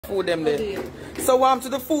Food them there. So want to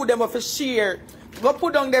the food them for share. Go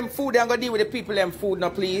put down them food and go deal with the people them food now,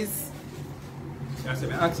 please. I said,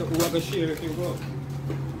 ask who are going to share if you go.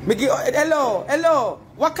 Hello.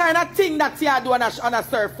 What kind of thing that you do on a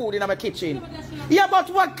serve food in my kitchen? Yeah, but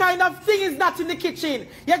what kind of thing is that in the kitchen?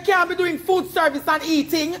 You can't be doing food service and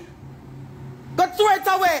eating. Go throw it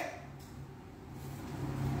away.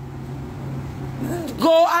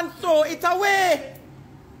 Go and throw it away.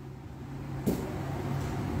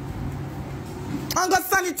 And go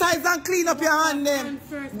sanitize and clean up your hand them.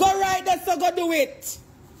 Go right there, so go do it.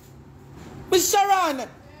 Miss Sharon.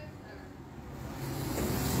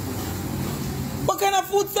 What kind of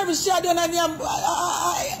food service she doing and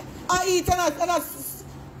I eat and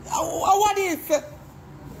what is?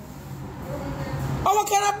 What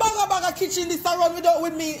kind of bag of kitchen this around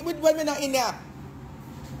with me when me not in there?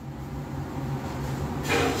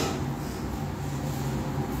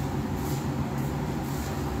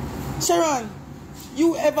 Sharon,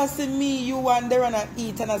 you ever see me, you and there and I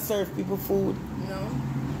eat and I serve people food? No.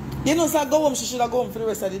 You know, so I go home, she should have go home for the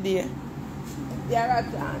rest of the day. There are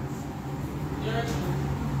plans.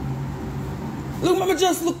 Look, mama,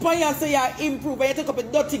 just look for you and say you improve. And you take up a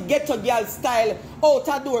dirty ghetto girl style out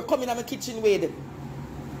the door, come in my kitchen with.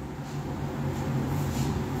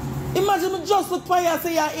 Imagine me just look for you and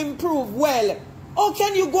say you improve. Well, how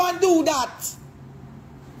can you go and do that?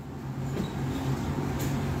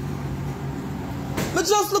 Me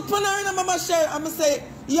just look for her and mama share and me say,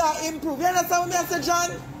 yeah, improve. You understand what I say,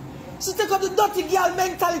 John? She take up the dirty girl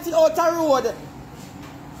mentality out the road.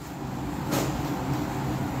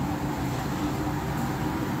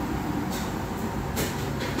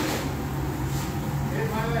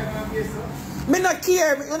 Me not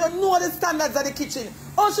care. You don't know the standards of the kitchen.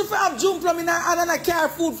 Oh, she have jump from me and I care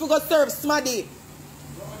food for go serve smaddy.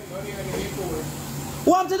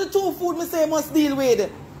 One to the two food me say must deal with.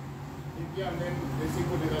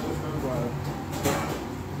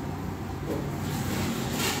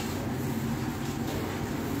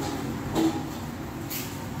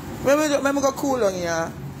 Let me go cool on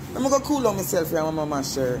here. Let me go cool on myself here, mama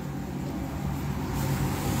sure.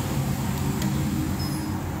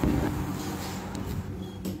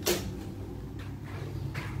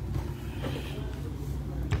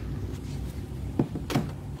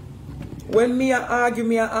 When me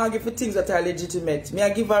argue for things that are legitimate. Me I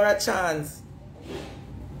give her a chance.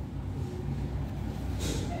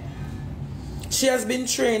 She has been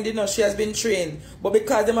trained, you know, she has been trained. But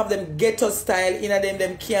because them have them ghetto style, you know,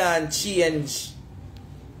 them can't change.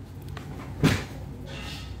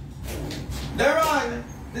 Deron,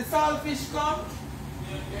 the saltfish come?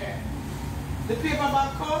 Yeah. The paper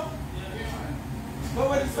bag come? Yeah. But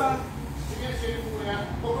where the salt?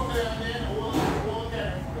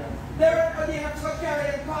 Deron, oh, they have to go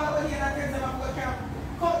carry them, call over here and tell them to go carry.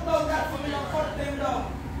 Cut down that for me, don't cut them down.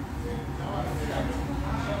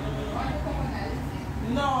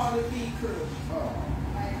 No, the vehicle.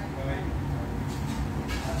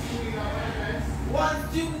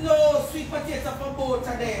 Once you know sweet potato for both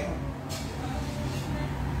of them.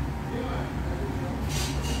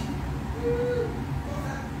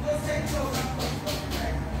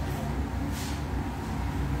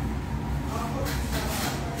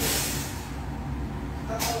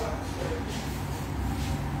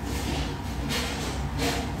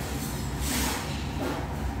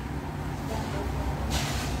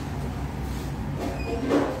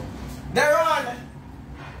 Deron,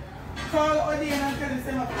 call Odin and tell him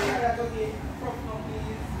to carry that okay. Prop now,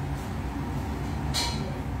 please.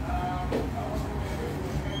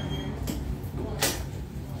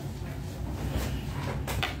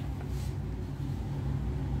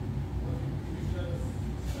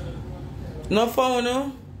 No phone,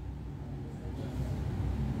 no?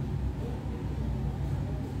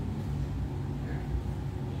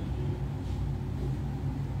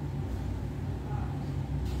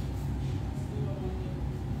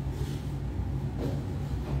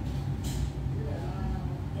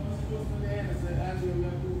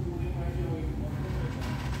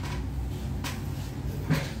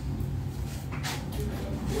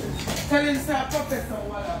 Tell him sir, Professor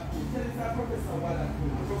Walla. Tell him sir, Professor Walla.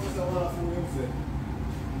 Professor Walla from himself.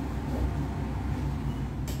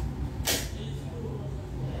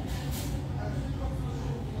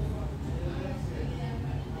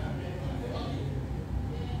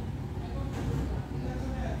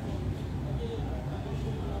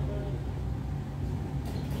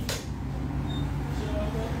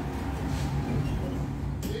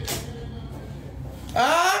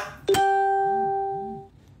 Ah?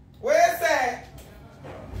 Where is that?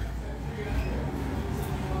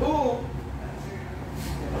 Who?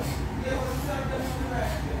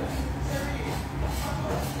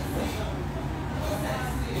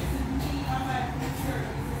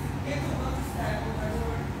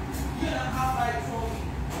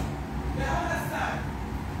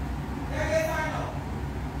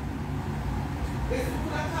 This is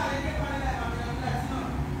what I'm calling you on the life of me, that's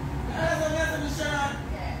not. That's what I'm saying,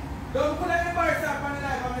 don't put any bars up on the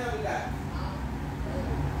life of me, that.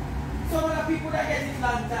 Some of the people that get it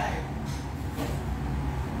long time.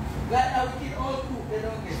 Like a wicked old cook, they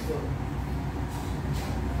don't get so.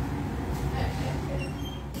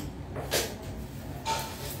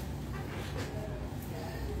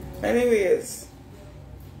 Anyways,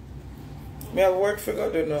 me have work for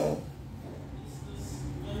God to know.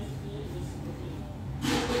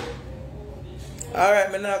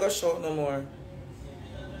 Alright, me not go shout no more.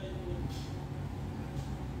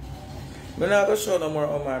 Me not go shout no more,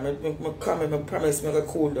 Omar. Me come, me promise me go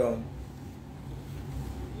cool down.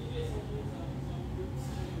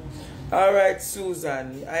 Alright,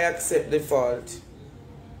 Susan, I accept the fault.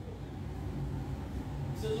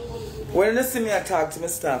 When you see me I talk to my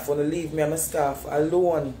staff, when you leave me and my staff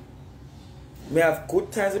alone, me have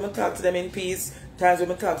good times when I talk to them in peace, times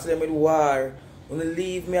when I talk to them with war. When you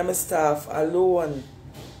leave me and my staff alone.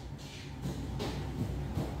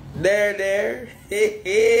 There. Hey,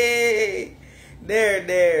 hey.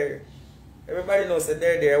 There. Everybody knows that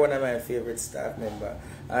they're one of my favorite staff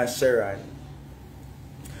members, Sharon.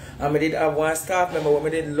 And I did have one staff member when I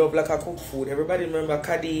did love like a cook food. Everybody remember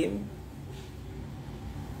Kadim?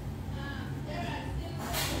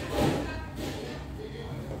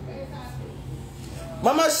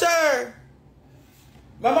 Mama Sher!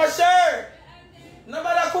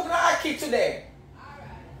 Nobody cook no ackee today.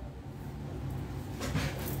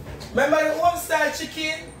 Remember the home style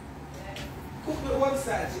chicken? Cook the home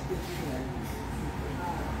style chicken.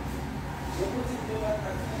 You put it in the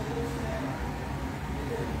water.